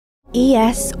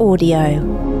ES Audio.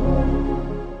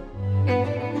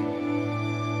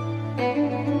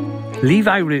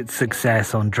 Levi Roots'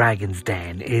 success on Dragon's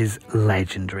Den is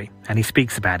legendary, and he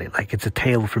speaks about it like it's a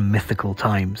tale from mythical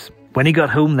times. When he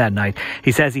got home that night,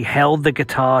 he says he held the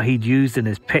guitar he'd used in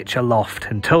his pitch aloft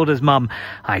and told his mum,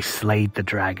 "I slayed the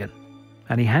dragon."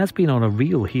 And he has been on a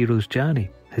real hero's journey,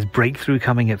 his breakthrough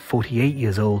coming at 48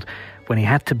 years old when he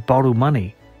had to borrow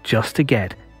money just to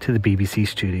get to the BBC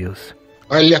studios.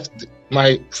 I left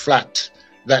my flat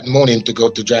that morning to go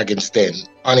to Dragon's Den,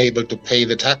 unable to pay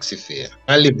the taxi fare.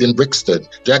 I lived in Brixton.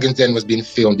 Dragon's Den was being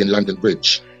filmed in London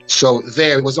Bridge. So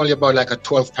there, it was only about like a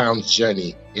 £12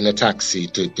 journey in a taxi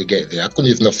to get there. I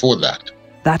couldn't even afford that.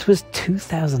 That was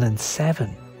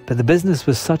 2007. But the business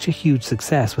was such a huge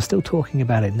success, we're still talking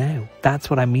about it now. That's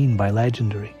what I mean by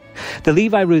legendary. The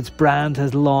Levi Roots brand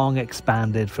has long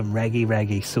expanded from Reggae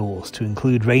Reggae sauce to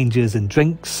include ranges in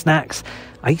drinks, snacks,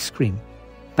 ice cream.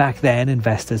 Back then,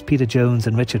 investors Peter Jones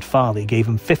and Richard Farley gave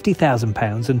him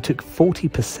 £50,000 and took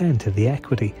 40% of the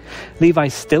equity. Levi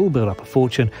still built up a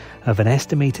fortune of an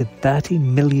estimated £30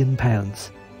 million.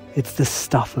 It's the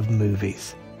stuff of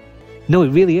movies. No,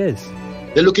 it really is.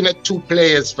 They're looking at two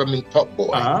players from in Top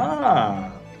Boy.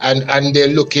 And they're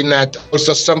looking at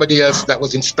also somebody else that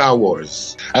was in Star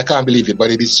Wars. I can't believe it,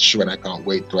 but it is true, and I can't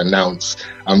wait to announce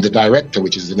the director,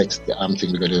 which is the next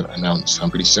thing we're going to announce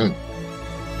pretty soon.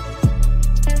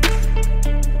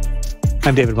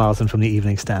 I'm David Marlson from the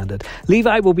Evening Standard.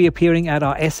 Levi will be appearing at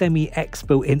our SME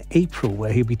Expo in April,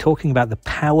 where he'll be talking about the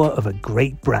power of a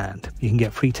great brand. You can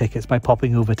get free tickets by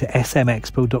popping over to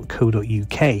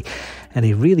smexpo.co.uk. And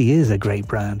he really is a great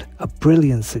brand, a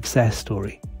brilliant success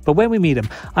story. But when we meet him,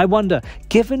 I wonder,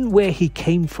 given where he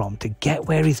came from to get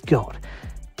where he's got,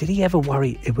 did he ever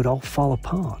worry it would all fall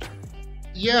apart?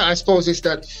 Yeah, I suppose it's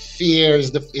that fear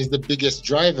is the biggest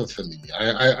driver for me.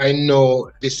 I know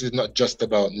this is not just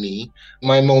about me.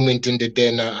 My moment in the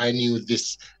den, I knew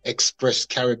this expressed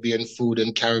Caribbean food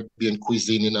and Caribbean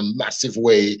cuisine in a massive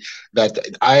way that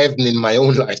I haven't in my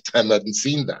own lifetime, I haven't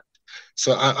seen that.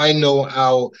 So I know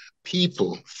how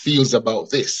people feels about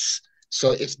this.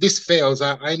 So if this fails,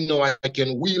 I know I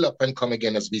can wheel up and come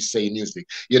again, as we say in music.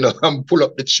 Pull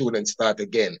up the tune and start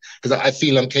again, because I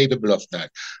feel I'm capable of that.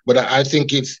 But I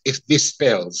think if this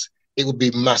fails, it would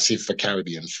be massive for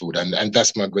Caribbean food. And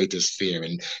that's my greatest fear.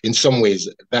 And in some ways,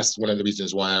 that's one of the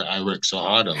reasons why I work so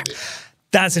hard on this.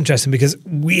 That's interesting, because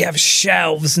we have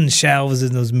shelves and shelves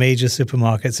in those major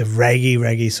supermarkets of Reggae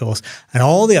Reggae sauce and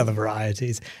all the other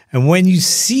varieties. And when you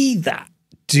see that,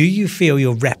 do you feel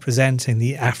you're representing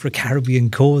the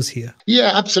Afro-Caribbean cause here?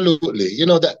 Yeah, absolutely.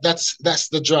 That's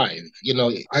the drive.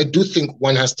 I do think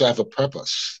one has to have a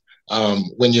purpose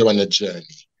when you're on a journey.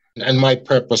 And my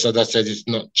purpose, as I said, is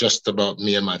not just about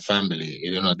me and my family.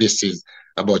 This is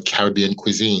about Caribbean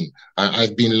cuisine.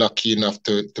 I've been lucky enough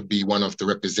to be one of the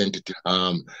representatives.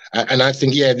 And I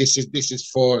think, this is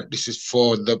for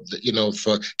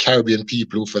for Caribbean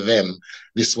people, for them,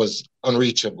 this was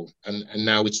unreachable. And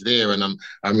now it's there. And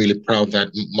I'm really proud that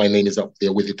my name is up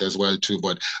there with it as well, too.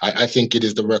 But I think it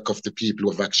is the work of the people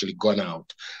who have actually gone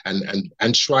out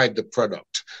and tried the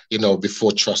product,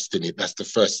 before trusting it. That's the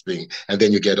first thing. And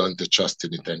then you get on to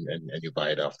trusting it and you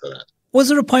buy it after that. Was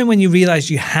there a point when you realised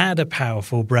you had a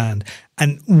powerful brand?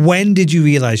 And when did you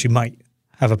realise you might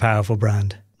have a powerful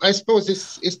brand? I suppose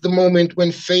it's the moment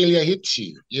when failure hits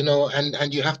you,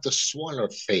 and you have to swallow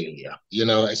failure.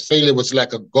 As failure was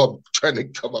like a gob trying to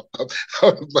come up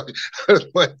out of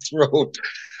my throat.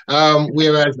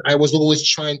 Whereas I was always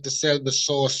trying to sell the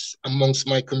sauce amongst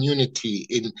my community.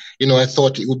 I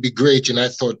thought it would be great, and I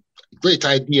thought, great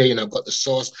idea, I've got the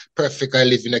sauce, perfect. I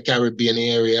live in a Caribbean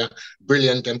area,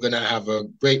 brilliant. I'm going to have a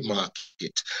great market.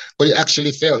 But it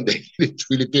actually failed. It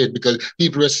really did, because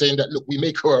people are saying that, look, we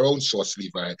make our own sauce,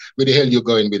 Levi. Where the hell you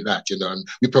going with that? And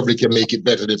we probably can make it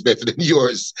better. It's better than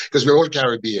yours, because we're all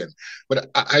Caribbean. But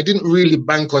I didn't really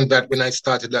bank on that when I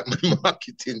started my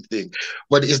marketing thing.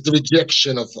 But it's the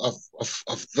rejection of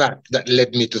that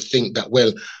led me to think that,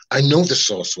 well, I know the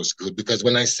sauce was good, because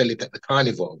when I sell it at the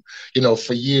carnival,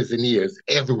 for years and years,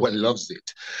 everyone loves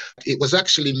it. It was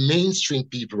actually mainstream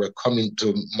people were coming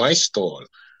to my stall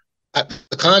at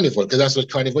the carnival, because that's what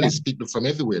carnival is, people from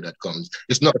everywhere that comes.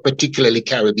 It's not particularly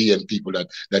Caribbean people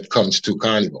that comes to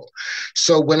carnival.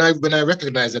 So when I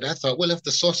recognized it, I thought, well, if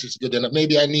the sauce is good, then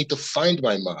maybe I need to find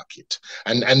my market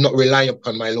and not rely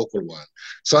upon my local one.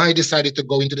 So I decided to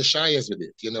go into the shires with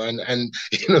it, and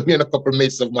me and a couple of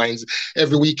mates of mine,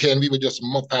 every weekend we would just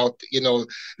mop out,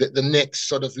 the next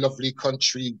sort of lovely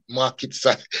country market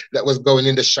site that was going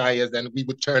in the shires, and we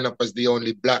would turn up as the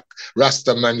only black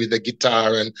Rasta man with a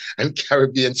guitar and and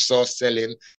Caribbean sauce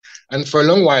selling. And for a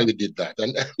long while we did that.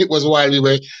 And it was while we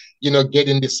were,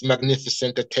 getting this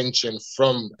magnificent attention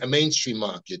from a mainstream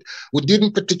market who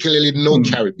didn't particularly know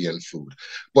Caribbean food.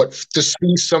 But to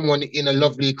see someone in a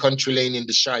lovely country lane in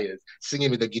the Shires singing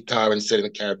with a guitar and selling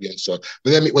a Caribbean sauce, but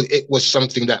then it was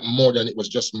something that it was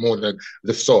just more than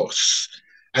the sauce.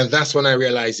 And that's when I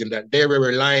realized that they were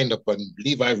relying upon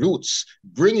Levi Roots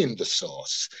bringing the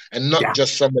sauce and not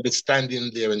just somebody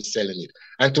standing there and selling it.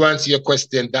 And to answer your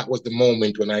question, that was the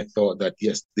moment when I thought that,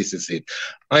 yes, this is it.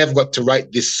 I have got to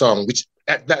write this song, which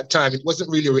at that time, it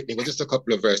wasn't really written. It was just a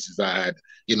couple of verses I had,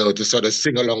 to sort of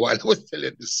sing along while I was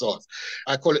selling the sauce.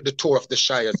 I call it the tour of the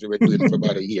Shires we were doing for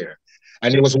about a year.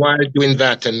 And it was while doing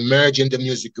that and merging the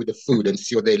music with the food and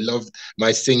see how they loved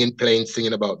my singing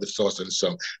about the sauce and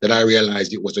song that I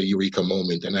realized it was a eureka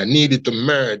moment. And I needed to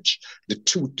merge the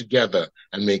two together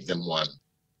and make them one.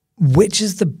 Which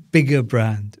is the bigger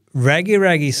brand, Reggae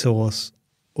Reggae sauce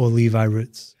or Levi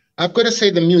Roots? I've got to say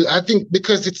the music. I think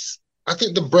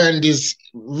the brand is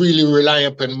really relying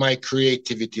upon my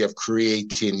creativity of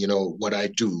creating, what I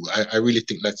do. I really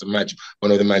think that's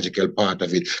one of the magical part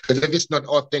of it. Because if it's not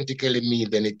authentically me,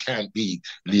 then it can't be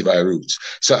Levi Roots.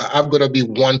 So I've got to be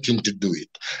wanting to do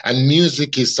it. And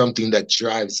music is something that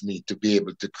drives me to be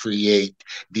able to create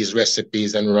these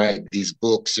recipes and write these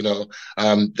books,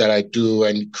 that I do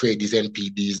and create these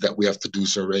NPDs that we have to do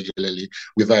so regularly.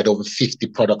 We've had over 50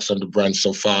 products on the brand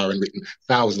so far and written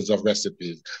thousands of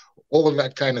recipes. All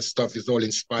that kind of stuff is all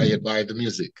inspired by the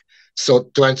music. So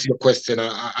to answer your question,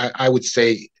 I would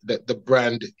say that the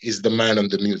brand is the man on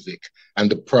the music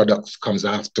and the products comes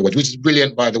afterwards, which is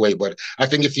brilliant, by the way. But I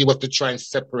think if you were to try and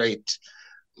separate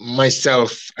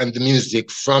myself and the music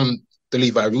from the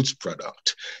Levi Roots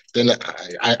product, then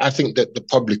I think that the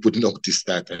public would notice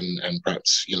that and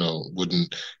perhaps,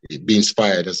 wouldn't be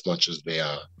inspired as much as they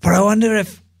are. But I wonder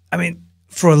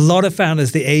for a lot of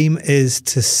founders, the aim is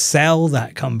to sell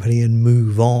that company and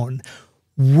move on.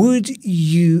 Would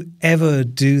you ever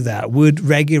do that? Would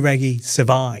Reggae Reggae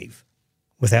survive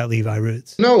without Levi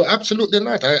Roots? No, absolutely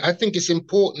not. I think it's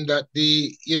important that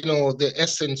the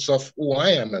essence of who I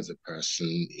am as a person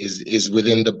is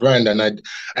within the brand,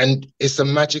 and it's a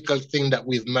magical thing that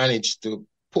we've managed to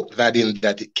put that in,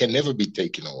 that it can never be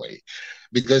taken away.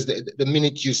 Because the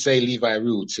minute you say Levi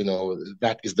Roots,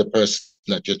 that is the person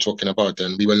that you're talking about.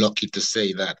 And we were lucky to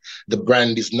say that the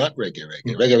brand is not Reggae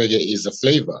Reggae. Reggae Reggae is a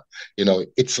flavor.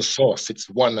 It's a sauce. It's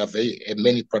one of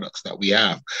many products that we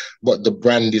have. But the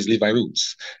brand is Levi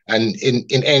Roots. And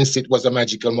in hence, it was a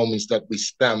magical moment that we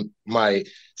stamped my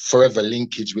forever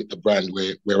linkage with the brand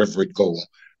wherever it go.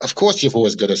 Of course, you've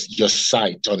always got your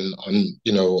sight on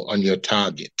your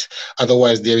target.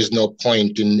 Otherwise, there is no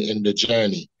point in the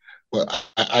journey. Well,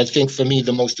 I think for me,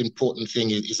 the most important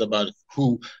thing is about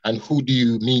who do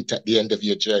you meet at the end of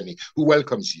your journey? Who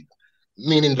welcomes you?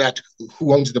 Meaning that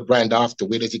who owns the brand after?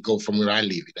 Where does it go from where I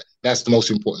leave it? That's the most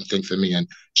important thing for me. And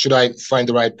should I find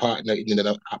the right partner?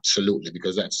 Absolutely,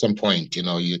 because at some point,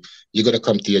 you're going to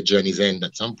come to your journey's end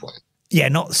at some point. Yeah,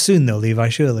 not soon though, Levi,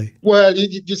 surely. Well,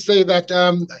 you say that,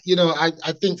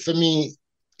 I think for me,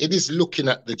 it is looking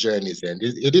at the journey's end.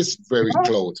 It is very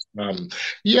close. I've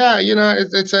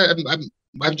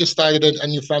just started a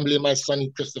new family. My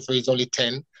son, Christopher, is only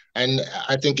 10. And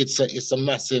I think it's a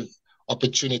massive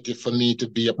opportunity for me to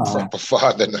be a proper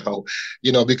father now,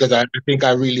 because I think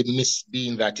I really miss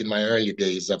being that in my early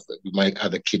days of my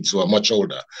other kids who are much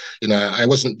older. I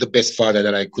wasn't the best father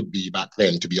that I could be back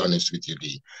then, to be honest with you,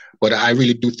 Lee. But I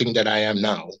really do think that I am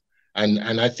now.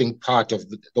 And I think part of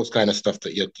those kind of stuff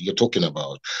that you're talking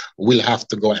about will have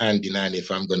to go hand in hand if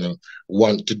I'm going to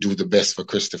want to do the best for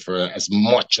Christopher as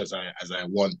much as I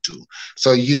want to.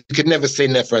 So you can never say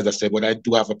never, as I said, but I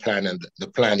do have a plan, and the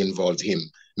plan involves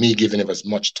me giving him as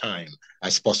much time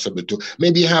as possible to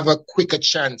maybe have a quicker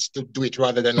chance to do it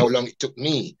rather than how long it took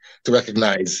me to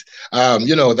recognize,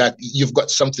 that you've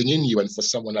got something in you. And for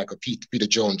someone like a Peter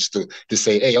Jones to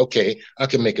say, hey, okay, I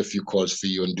can make a few calls for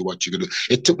you and do what you're going to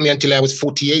do. It took me until I was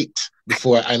 48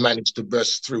 before I managed to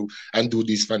burst through and do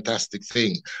these fantastic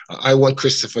things. I want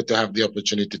Christopher to have the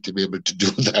opportunity to be able to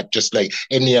do that, just like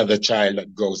any other child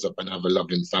that grows up and have a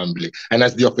loving family and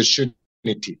has the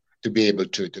opportunity to be able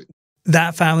to.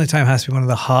 That family time has to be one of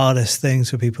the hardest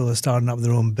things for people who are starting up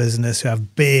their own business, who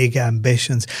have big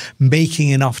ambitions, making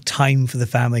enough time for the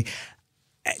family.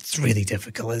 It's really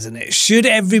difficult, isn't it? Should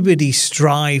everybody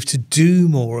strive to do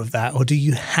more of that, or do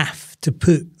you have to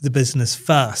put the business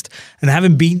first? And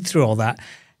having been through all that,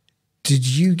 did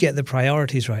you get the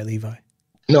priorities right, Levi?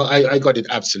 No, I got it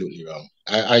absolutely wrong.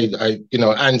 I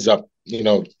hands up,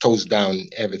 toes down,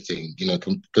 everything,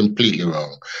 completely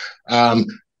wrong.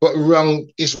 But wrong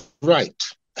is right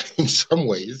in some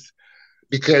ways,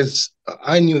 because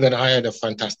I knew that I had a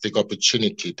fantastic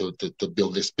opportunity to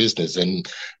build this business, and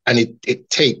it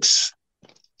takes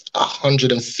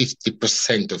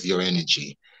 150% of your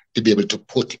energy to be able to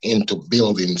put into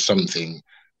building something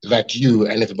that you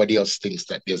and everybody else thinks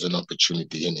that there's an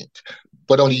opportunity in it,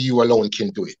 but only you alone can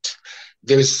do it.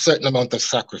 There is a certain amount of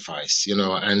sacrifice,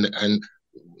 and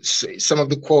some of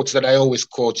the quotes that I always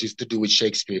quote is to do with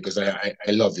Shakespeare, because I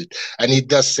love it. And he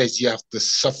does says you have to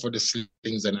suffer the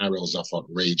slings and arrows of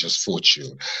outrageous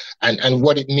fortune. And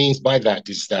what it means by that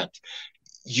is that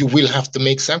you will have to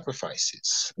make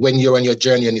sacrifices when you're on your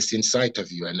journey and it's in sight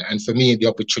of you. And for me, the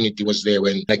opportunity was there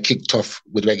when I kicked off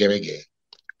with Reggae Reggae.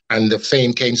 And the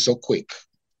fame came so quick,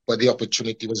 but the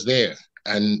opportunity was there.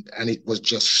 And it was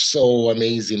just so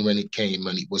amazing when it came,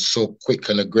 and it was so quick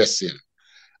and aggressive.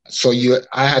 So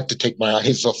I had to take my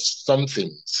eyes off some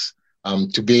things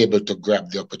to be able to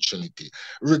grab the opportunity.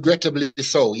 Regrettably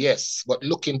so, yes. But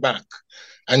looking back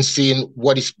and seeing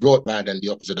what is brought bad and the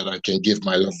opposite that I can give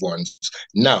my loved ones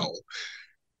now,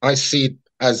 I see it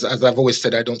as I've always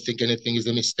said, I don't think anything is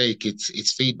a mistake.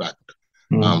 It's feedback.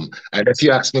 And if you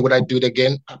ask me, would I do it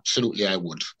again? Absolutely, I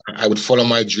would. I would follow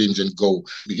my dreams and go,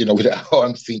 with how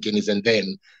I'm thinking is, and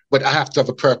then, but I have to have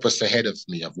a purpose ahead of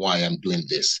me of why I'm doing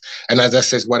this. And as I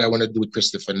said, what I want to do with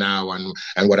Christopher now, and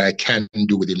what I can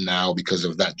do with him now because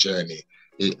of that journey,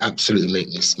 it absolutely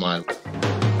makes me smile.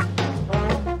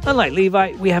 Unlike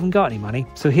Levi, we haven't got any money,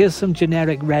 so here's some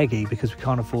generic reggae because we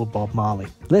can't afford Bob Marley.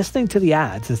 Listening to the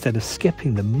ads instead of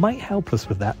skipping them might help us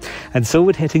with that, and so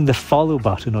would hitting the follow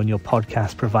button on your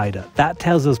podcast provider. That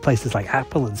tells those places like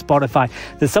Apple and Spotify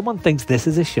that someone thinks this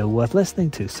is a show worth listening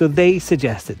to, so they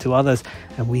suggest it to others,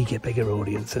 and we get bigger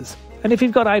audiences. And if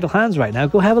you've got idle hands right now,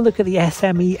 go have a look at the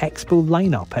SME Expo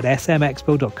lineup at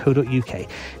smexpo.co.uk.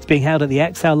 It's being held at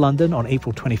the XL London on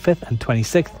April 25th and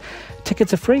 26th.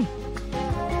 Tickets are free.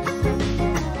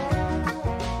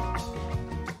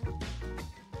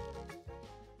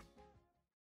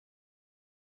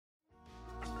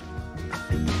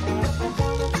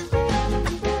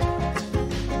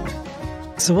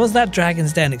 So was that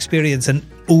Dragon's Den experience an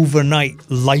overnight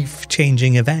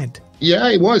life-changing event? Yeah,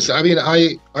 it was. I mean,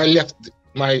 I left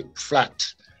my flat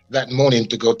that morning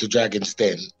to go to Dragon's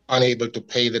Den, unable to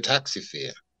pay the taxi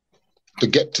fare to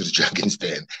get to the Dragon's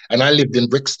Den. And I lived in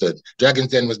Brixton. Dragon's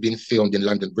Den was being filmed in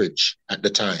London Bridge at the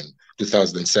time,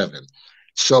 2007.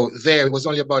 So there, it was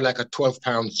only about like a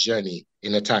 £12 journey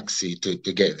in a taxi to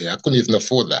get there. I couldn't even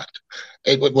afford that.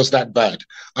 It was that bad.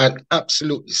 I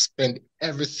absolutely spent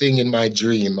everything in my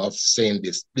dream of saying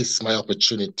this my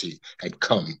opportunity had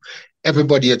come.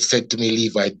 Everybody had said to me,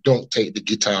 Levi, don't take the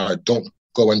guitar, don't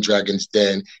go on Dragon's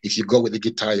Den. If you go with the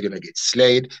guitar, you're going to get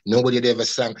slayed. Nobody had ever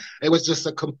sang. It was just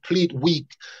a complete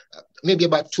week, maybe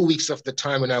about 2 weeks of the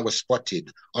time when I was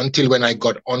spotted, until when I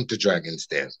got onto Dragon's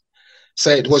Den. So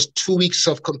it was 2 weeks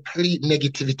of complete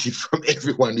negativity from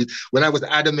everyone. When I was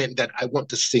adamant that I want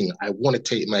to sing, I want to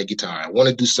take my guitar, I want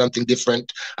to do something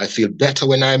different. I feel better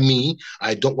when I'm me.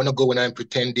 I don't want to go when I'm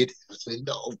pretended. I say,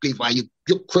 no, Levi,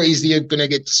 you're crazy. You're going to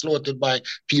get slaughtered by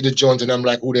Peter Jones. And I'm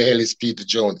like, who the hell is Peter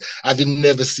Jones? I've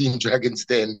never seen Dragon's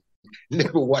Den,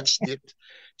 never watched it.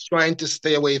 Trying to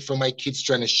stay away from my kids,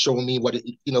 trying to show me what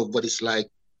it's like.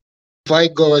 If I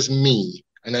go as me,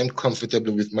 and I'm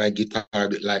comfortable with my guitar,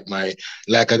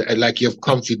 like your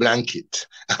comfy blanket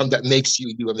that makes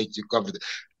you and makes you comfortable.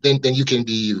 Then you can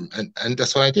be you, and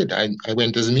that's what I did. I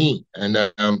went as me, and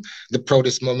the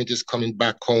proudest moment is coming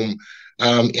back home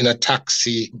in a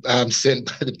taxi sent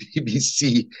by the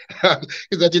BBC,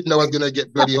 because I didn't know I was gonna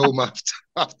get bloody home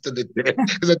after the day,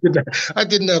 because I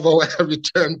didn't have a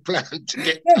return plan to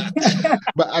get back.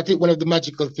 But I think one of the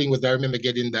magical things was I remember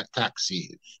getting that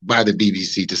taxi by the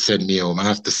BBC to send me home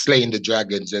after slaying the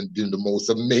dragons and doing the most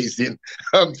amazing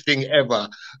thing ever,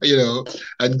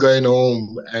 and going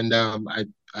home. And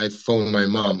I phoned my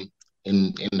mom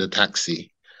in the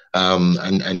taxi,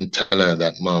 and tell her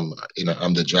that, Mom,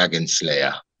 I'm the dragon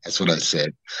slayer. That's what I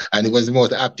said. And it was the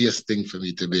most happiest thing for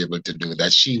me to be able to do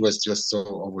that. She was just so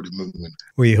over the moon.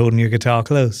 Were you holding your guitar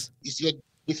close? It's your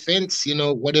defense,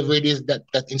 whatever it is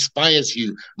that inspires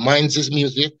you. Mine's is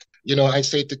music. I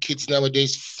say to kids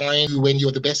nowadays, find you when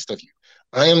you're the best of you.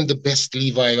 I am the best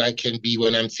Levi I can be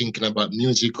when I'm thinking about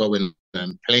music, or when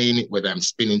I'm playing it, whether I'm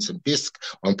spinning some disc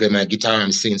or I'm playing my guitar,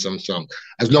 I'm singing some song.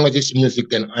 As long as it's music,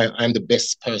 then I'm the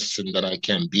best person that I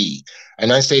can be.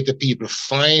 And I say to people,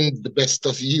 find the best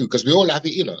of you, because we all have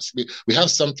it in us. We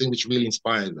have something which really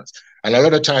inspires us. And a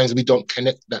lot of times we don't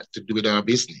connect that to do with our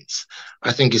business.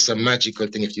 I think it's a magical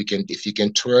thing if you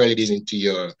can twirl it into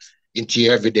into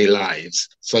your everyday lives.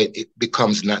 So it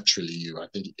becomes naturally you. I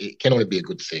think it can only be a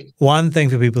good thing. One thing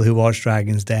for people who watch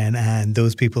Dragon's Den and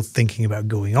those people thinking about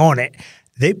going on it,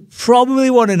 they probably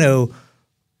want to know,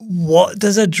 what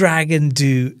does a dragon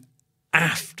do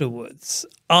afterwards?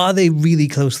 Are they really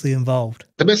closely involved?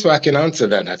 The best way I can answer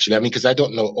that, actually, I mean, because I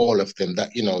don't know all of them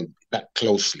that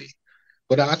closely.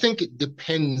 But I think it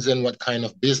depends on what kind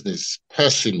of business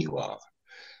person you are.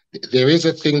 There is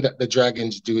a thing that the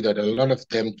dragons do that a lot of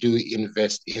them do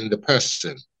invest in the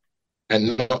person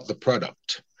and not the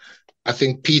product. I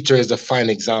think Peter is a fine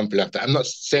example of that. I'm not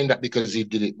saying that because he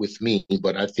did it with me,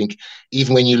 but I think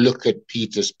even when you look at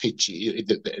Peter's pitch,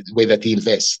 the way that he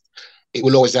invests, it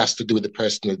will always have to do with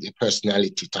the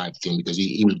personality type thing, because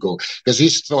he will go, because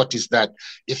his thought is that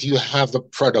if you have a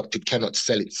product, it cannot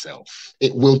sell itself.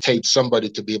 It will take somebody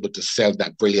to be able to sell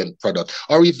that brilliant product,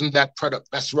 or even that product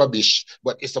that's rubbish,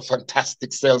 but it's a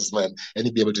fantastic salesman and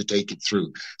he'll be able to take it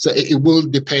through. So it will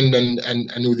depend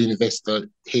on who the investor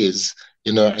is,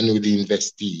 and who the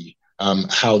investee,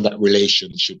 how that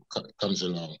relationship comes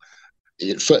along.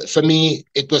 For me,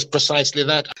 it was precisely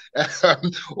that.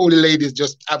 All the ladies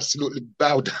just absolutely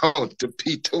bow down to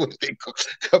Peter when they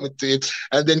come into it.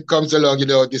 And then comes along,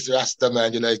 this Rasta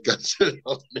man, it comes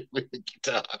along with the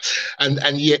guitar.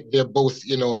 And yet they're both,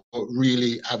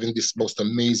 really having this most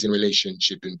amazing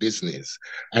relationship in business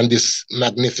and this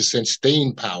magnificent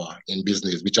staying power in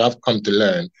business, which I've come to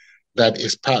learn that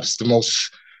is perhaps the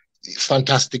most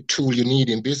fantastic tool you need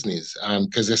in business,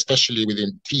 because especially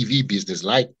within TV business,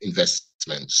 like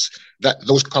investments, that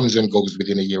those comes and goes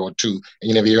within a year or two, and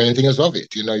you never hear anything else of it.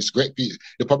 It's great.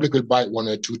 The public will buy it 1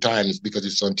 or 2 times because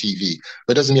it's on TV,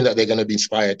 but it doesn't mean that they're going to be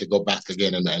inspired to go back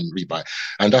again and rebuy.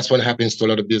 And that's what happens to a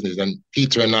lot of business. And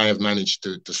Peter and I have managed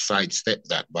to sidestep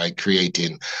that by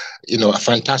creating, a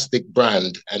fantastic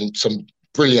brand and some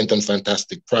brilliant and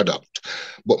fantastic product,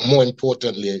 but more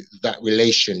importantly, that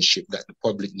relationship that the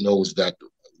public knows that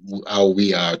how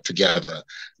we are together,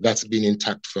 that's been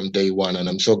intact from day one. And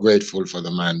I'm so grateful for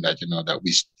the man that, that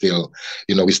we still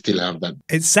have that.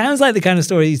 It sounds like the kind of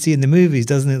story you see in the movies,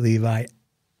 doesn't it, Levi?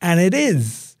 And it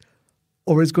is.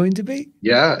 Or it's going to be.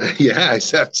 Yeah,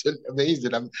 it's absolutely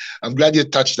amazing. I'm glad you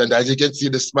touched on that. As you can see,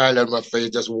 the smile on my face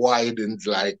just widens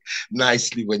like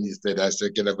nicely when you said that, so I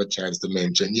can have a chance to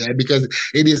mention. Yeah, because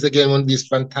it is, again, one of these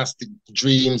fantastic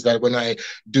dreams that when I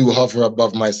do hover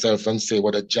above myself and say,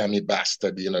 what a jammy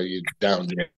bastard, you're down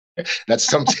there. That's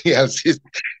something else is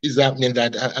happening,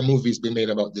 that a movie's been made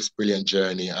about this brilliant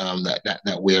journey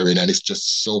that we're in, and it's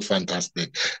just so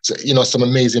fantastic. So some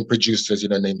amazing producers,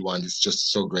 named one. It's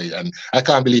just so great, and I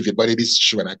can't believe it, but it is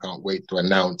true, and I can't wait to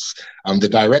announce the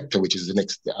director, which is the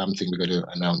next thing we're going to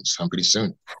announce pretty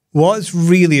soon. What's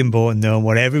really important, though, and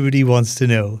what everybody wants to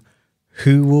know,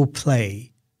 who will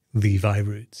play Levi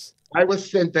Roots? I was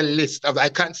sent a list of, I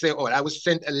can't say all, I was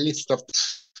sent a list of,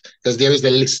 because there is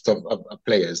a list of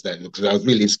players that, because I was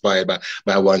really inspired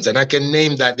by ones, and I can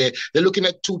name that they're looking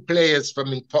at 2 players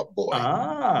from in Top Boy.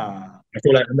 I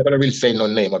feel like I'm not gonna really say no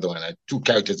name, other one. 2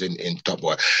 characters in Top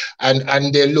Boy,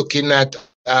 and they're looking at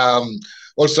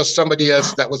also somebody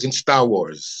else that was in Star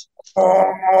Wars.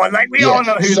 Oh, like we all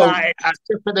know who that is.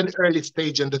 Just at an early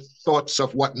stage and the thoughts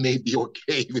of what may be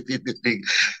okay within the thing.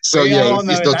 So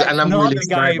and I'm not really the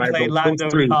guy who played Lando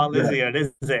Calrissian,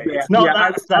 is it? It's not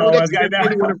that Star Wars guy.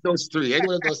 Any one of those three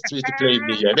to play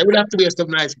me. Yeah, they would have to be some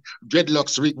nice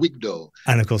dreadlocks wig though.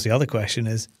 And of course, the other question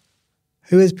is,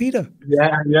 who is Peter?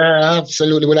 Yeah,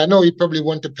 absolutely. Well, I know he probably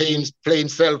want to play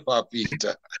himself up,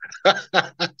 Peter.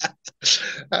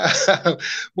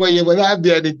 Well, that'd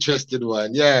be an interesting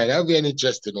one. Yeah, that'd be an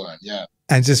interesting one. Yeah.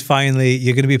 And just finally,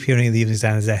 you're going to be appearing at the Evening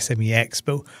Standard's SME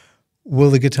Expo. Will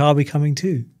the guitar be coming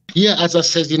too? Yeah, as I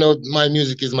said, my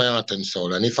music is my art and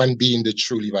soul. And if I'm being the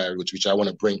true Levi Roots, which I want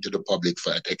to bring to the public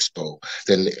for at Expo,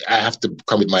 then I have to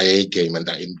come with my A game. And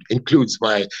that includes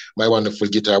my wonderful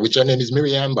guitar, which her name is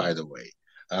Miriam, by the way.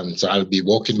 So I'll be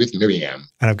walking with Miriam.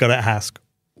 And I've got to ask,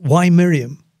 why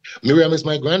Miriam? Miriam is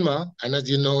my grandma. And as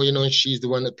you know, she's the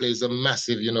one that plays a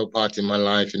massive, part in my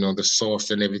life. The sauce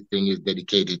and everything is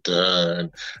dedicated to her.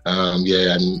 And,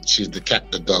 and she's the cat,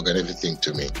 the dog, and everything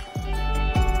to me.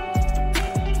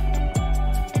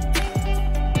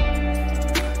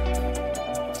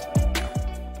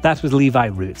 That was Levi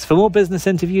Roots. For more business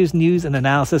interviews, news and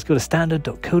analysis, go to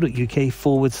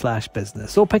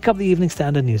standard.co.uk/business or pick up the Evening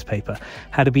Standard newspaper.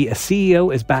 How to Be a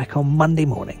CEO is back on Monday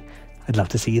morning. I'd love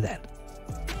to see you then.